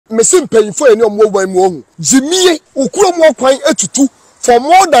mesim payinfo eni omwo wan mu ohu jimie ukuro mu kwan etutu for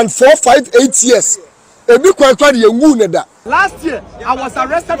more than 4, 5, 8 years ebi kwan kwa de ngu ne da. Last year I was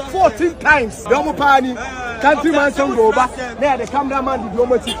arrested 14 times. Domo pani countryman son go over there, the cameraman did no.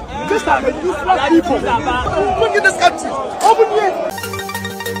 These are the useless people. Look at this country. Open here.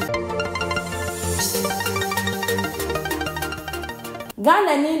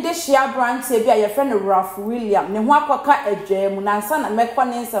 Ghana ni de share branch e bia your friend Raphael William ne ho akwaka adwam na nsa na mekọ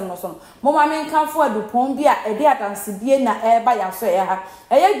ne nsem no so mo ma men kanfo adupon bia e de atansebie na e ba ya so e ha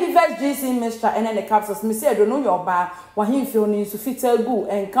e givers GC Mr and the capsules me say do no your ba wa himfi oni so fita gu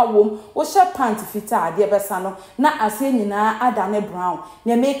enka wom wo she pant fita ade besa no na ase nyina adane brown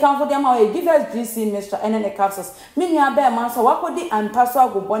ne me kanfo dem ha e givers GC Mr and the capsules me nua ba man so wakodi ampaso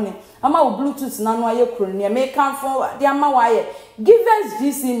agobone ama wo bluetooth na no aye kro ne me kanfo de ama wa ye givers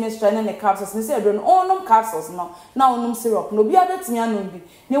GC Mr and the capsules me say do no onum capsules no na onum syrup no bia betimi anom bi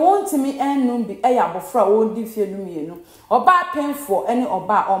ne wontimi enum bi e ya abofra wo di fie no mienu oba penfo ene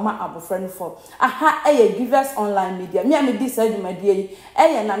oba oma abofra no for aha e givers online media me am di sadwumadie yi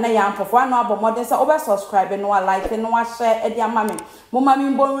e na ya ampofo anu abomode say oba subscribe no like no share e di ama me mo ma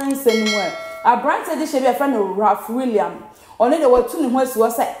me bon nsenu e a brand edition be friend Raphael William one de watu ne ho asi wo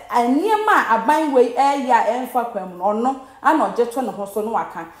say aniema aban we e ya emfa kwam no no ana ojeto ne ho so no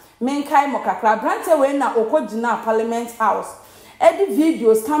waka menkai mo kakra brand we na okogina Parliament House edi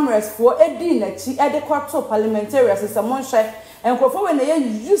videos cameras for edi na chi edi kwato parliamentarians semon hwe enkofo we na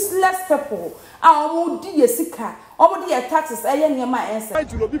useless people omo di yesika omo di taxes eye niema ense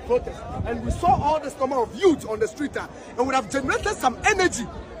to be protest and we saw all this number of youth on the street and would have generated some energy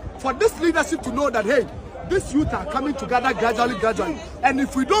for this leadership to know that hey, these youth are coming together gradually, and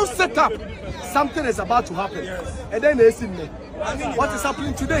if we don't set up, something is about to happen. And then they see me. What is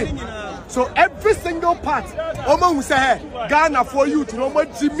happening today? So every single part, Oman will say, hey, Ghana for you to know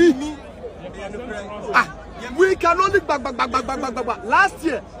Jimmy. We can only back. Last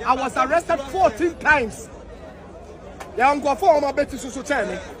year, I was arrested 14 times. I go for my betty so tell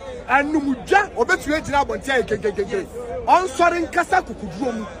and Numuja or bet you ain't now on on sorry Kasa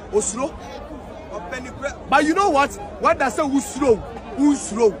Kukudrum or slow. But you know what? When I say who's slow,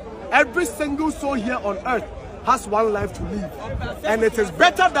 every single soul here on earth has one life to live, and it is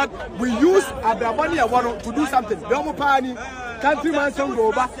better that we use our money to do something. Pani countryman son go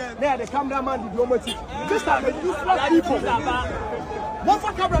over there, the cameraman did no. These are the useless people. What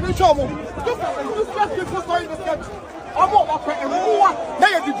for cameraman show me? These are the useless people going in this country. These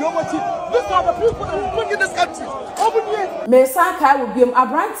are the people that will bring in this country. Me sankai will be a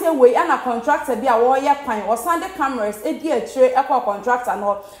brand way and a contractor be a warrior pine or Sunday cameras, a dear tray, echo contractor and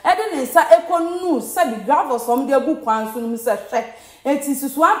all. Eden is a echo news, said the gravel some dear book one soon, Mr. Check. It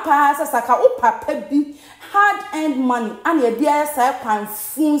is one pass as a upa pebby, hard earned money, and your dear sir pine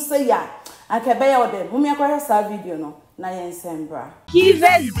soon say ya. I can bear them. Whom you call her video no.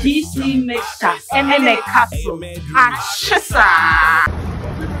 Givers GC Mr. and the castle. Achesa.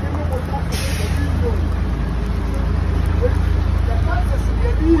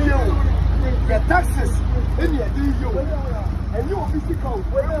 The taxes in your video, and you will be sick out.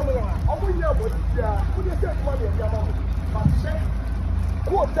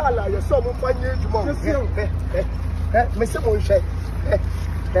 Quota, your son will find you tomorrow. Mr.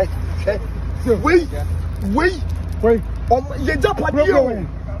 Wait. You jump at you.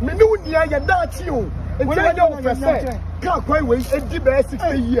 Minunia, you're not you. And I don't say, can't quite wait and give us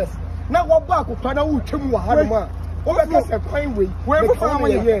 60 years. Now, what back with Panawu Timwa Harama? Over the quite way. Where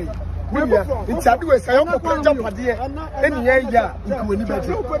it's a do as I don't jump at the end. Any year,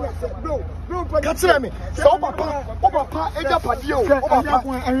 catch me. So, Papa, and up at you.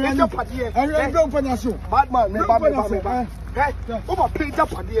 And up at you. And don't finish you. Batman, over page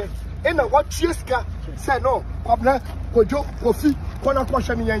up at the end. And what Cheska said no, Pabla, Kojo, Kofi, Kona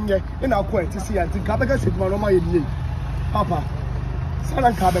Kwashani Yang, in our quay to see and think Kabaka said Manoma ye. Papa,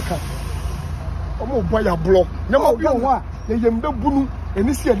 Saran Kabaka. Oh, boy, a block. No, what? The Yambo Bunu, and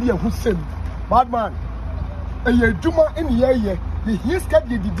this year, who said, Badman, a year Juma in the year, the he's got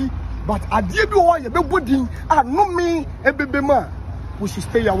the DD, but I did do why a big pudding, and no me, a baby man. We should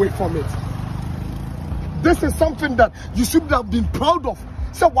stay away from it. This is something that you should have been proud of.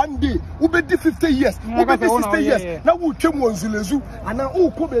 So one day, we be 50 years, we be 60 years. Now we came on Zilezu, and now oh,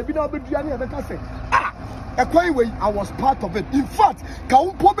 baby, now be Diani and I say, a quiet way. I was part of it. In fact, can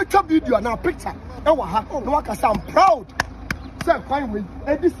we put video and a picture? No, I'm proud. So quiet way.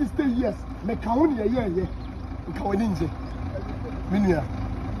 Every 60 years, me kauni yeah.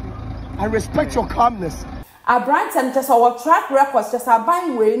 I respect your calmness. Abrante just our track records just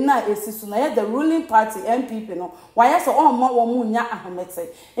aban we na esisu na the ruling party MPP no why so on ma wo mu nya ahomete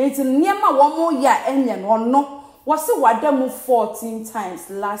enti niema wo mu ya enye no was wadamu 14 times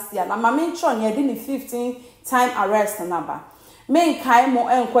last year na mamencho ne dey 15 time arrest number men kai mo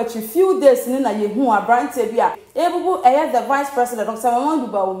enkwachi few days ni na yehu Abrante bia ebubu the vice president Dr.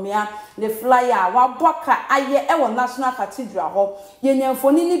 Bawumia the flyer wa boka aye e wo national cathedral ho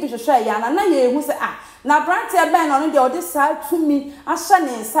yenyamfoni ni bi hwehwe ya na yehu se na Abrante ben no de odi sa tumi ahye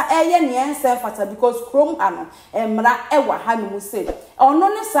ne nsa eye ne ense fata because chrome ano emra e wa ha no se ono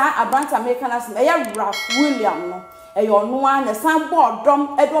ne sa Abrante American as Raphael William no ono an san board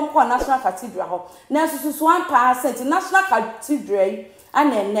edom ko national cathedral ho na susu 1% national cathedral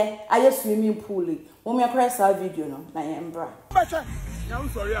anene aye swimming pool mo me akra sa video no na embra I'm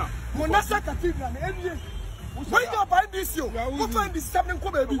sorry. Monasa Cathedral, NBA. Why you buy this? You find this happening,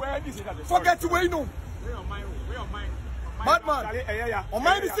 baby. Forget where you know. Batman, on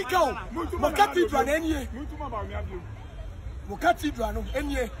my mystical. Cathedral, any. Cathedral,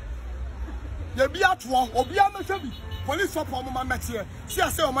 any. You be at war, or be on the police up on my material. See, I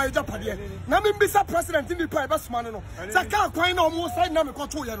say, on my Japan. Naming be president in the private man. Saka, quite almost like Nami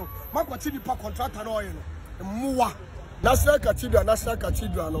control. Makwatini pa contract and oil. Mua. National Cathedral,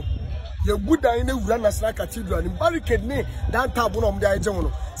 no. You good in the National Cathedral, in barricade me, down taboo on the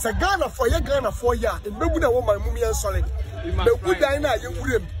Ijono. Sagana for your Ghana 4 years, and Bebuda woman, Mummy and Solid. The good diner, you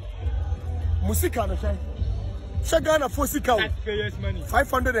would Musika, Sagana for Sika,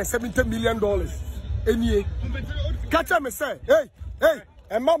 $570 million. Any catch me say, hey,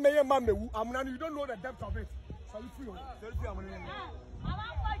 and Mamma, I'm not, you don't know the depth of it.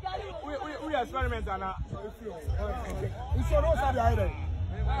 We experiment and experiment.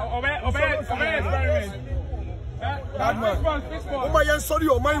 Sorry,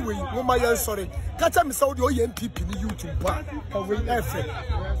 or my way, sorry. Catch me Saudi MPP in YouTube.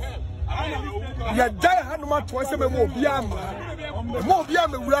 You die hand twice a more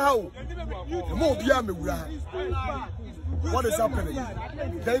what is happening?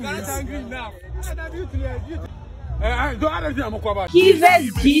 Kivez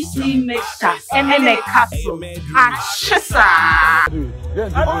GC mixture MaameGrace Achisa.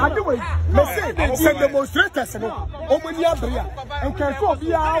 Say demonstrators no omani abria and can so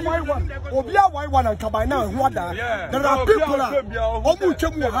be one and come by now there are people omu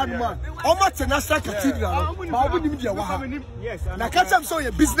chemu hanuma omo national cathedral ma omu nim dia wa ha na catch am so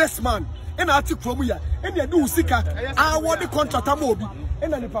a businessman and article mu ya and you do sika award the contract am obi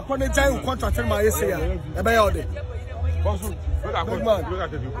and an papa na giant contract ma yesi ya e be ya good man.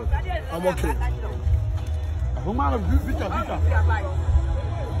 I'm okay.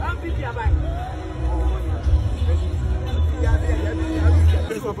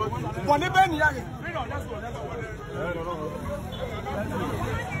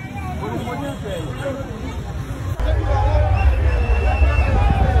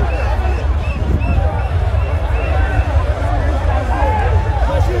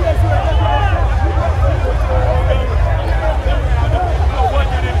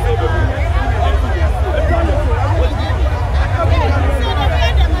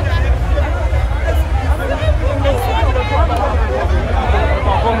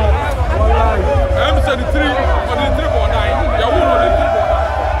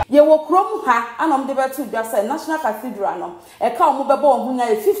 To just a national cathedral no e ka omo bebo ohunya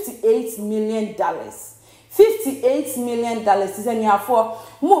 $58 million. $58 million is anyafo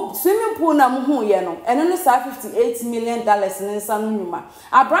swimming pool na muhu ye no eno ne sa $58 million ne nsa no nyuma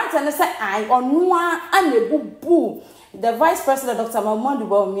Abrante ne say ai onu anebubu the vice president Dr.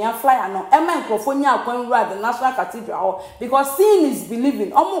 Bawumia flyer no ema nkrofonya akwanwura the national cathedral because seeing is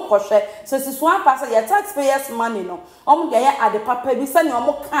believing omo kohwe so this one person your taxpayers money no omo dey at the papa bi say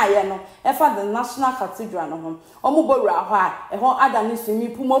omo kan ye no e fa the national cathedral no ho omo bowura ho a e ho adani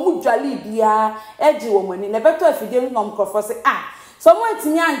swimming pool omo dwale bia eji wo mani na beto afide no mkrofo say so mo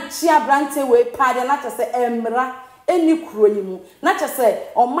etimi anchi Abrante we pade na tese emra eni kuro yi mu na tese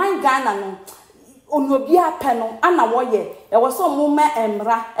oman Ghana no onobia pe no ana woye e wo so mo ma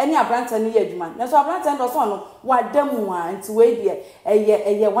emra eni Abrante no ye adwuma na so Abrante ndo so no wadamu a nti we die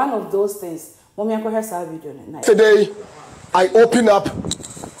eye one of those things mo me akọ hwesa video no today I open up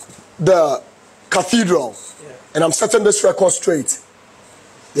the cathedral and I'm setting this record straight.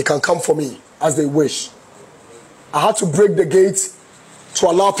 They can come for me as they wish. I had to break the gates to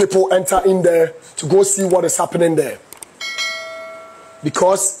allow people enter in there to go see what is happening there,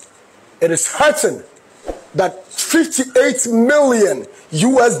 because it is hurting that $58 million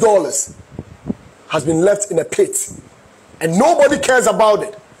has been left in a pit and nobody cares about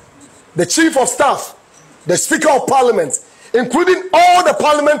it. The chief of staff the Speaker of Parliament, including all the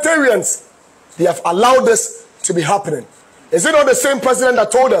parliamentarians, they have allowed this to be happening. Is it not the same president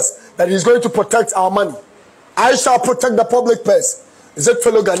that told us that he's going to protect our money? I shall protect the public purse. Is it,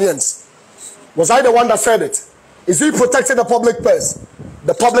 fellow Ghanaians? Was I the one that said it? Is he protecting the public purse?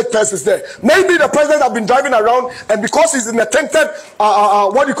 The public purse is there. Maybe the president has been driving around, and because he's in a tented,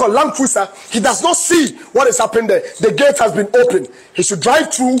 Land Cruiser, he does not see what is happening there. The gate has been opened. He should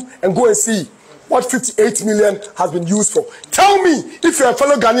drive through and go and see what 58 million has been used for. Tell me, if you're a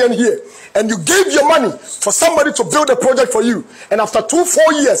fellow Ghanaian here, and you gave your money for somebody to build a project for you, and after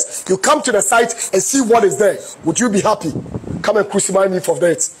 2-4 years, you come to the site and see what is there, would you be happy? Come and crucify me for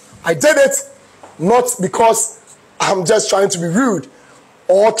that. I did it, not because I'm just trying to be rude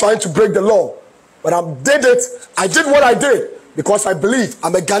or trying to break the law, but I did it. I did what I did because I believe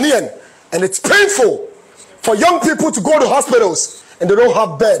I'm a Ghanaian, and it's painful for young people to go to hospitals and they don't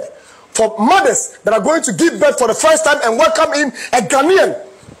have bed. For mothers that are going to give birth for the first time and welcome in a Ghanaian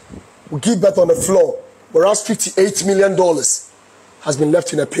will give birth on the floor, whereas $58 million has been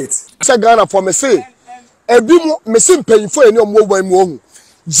left in a pit. Say Ghana for me say, me say painful any more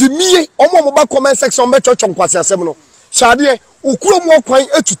Jimmy, omo comment section me church on kwasi asem no. Shade, ukuro mo kwan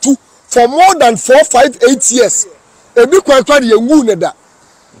etutu for more than 4, 5, 8 years. Ebi kwan kwa de yengu ne da.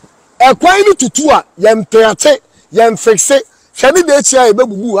 Ekwan ni tutu a yempeate, yemfixe. Shade de chia e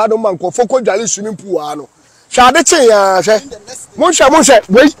bebubu ha no man ko foko dwale swimming pool ha no. Shade che ya hwe. Monhwe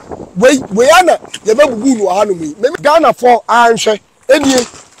we ana ye bebubu no ha no mi. Ghana for anhwe enie.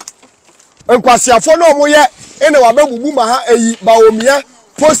 Enkwasiafo no mo ye ene wa bebubu ma ha eyi Bawumia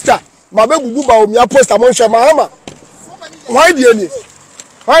poster. Ma bebubu Bawumia poster monhwe mahama. Why do you need?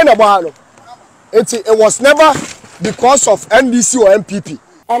 Why no? It was never because of NDC or MPP.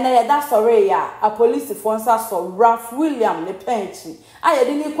 And that's sorry, a police sponsor so Raphael William the pension. I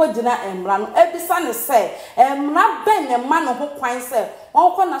didn't quote dinner and run. Every son say, not Ben a man who quite say,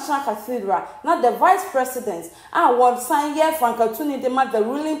 Uncle National Cathedral, not the vice president. I want sign here from Katuni demand the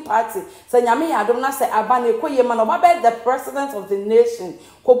ruling party. Say, Yami, I don't know, say, Abane Koye man, about the president of the nation.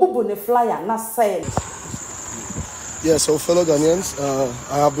 Kobubu ne flyer, not saying. Yes, so fellow Ghanaians,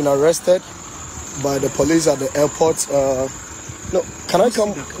 I have been arrested by the police at the airport. No, can I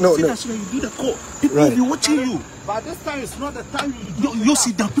come? No. That's when you do the call. People will be watching you. But this time it's not the time you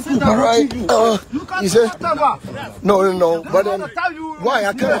see the people watching you. You can't say no. But then why?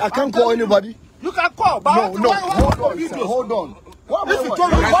 I can't call anybody. You can call. But no. Hold on. If you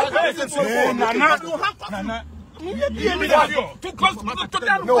told me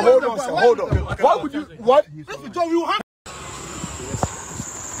No, hold on. Why would you? What? If you told me you have.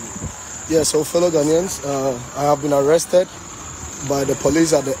 Yeah, so fellow Ghanaians, I have been arrested by the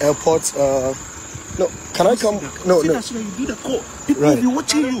police at the airport. No, can I come? No. That's when you do the call. People will be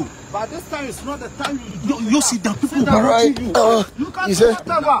watching you. But this time it's not the time you see the people watching you. You can't say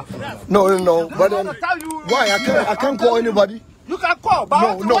no. But then why? I can't call anybody. You can call.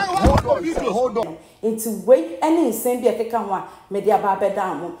 But no. Hold on. Into wait any same be a keka media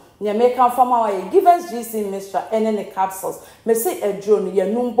babedam. Nya make from our give us GC mixture and any capsules. Me say a drone ye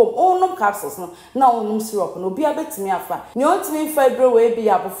numbom onum capsules no na onum syrup no bi abetimi afa. Nya ontimi fedro we bi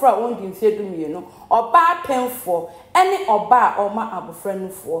abofra ondi mfedum ye no. Oba penfo any oba oma abofra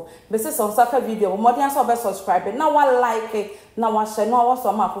nufo. Me say some saka video modern so be subscribe na wa like na wa share na wa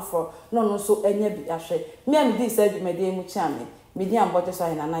so ma afofro no so enya bi ahwe. Me am di say me dey mu chiame. Me di am bote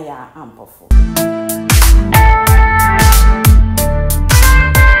so na ya ampofo.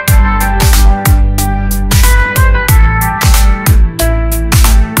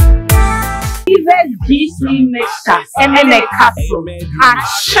 GC mixture and then a capsule.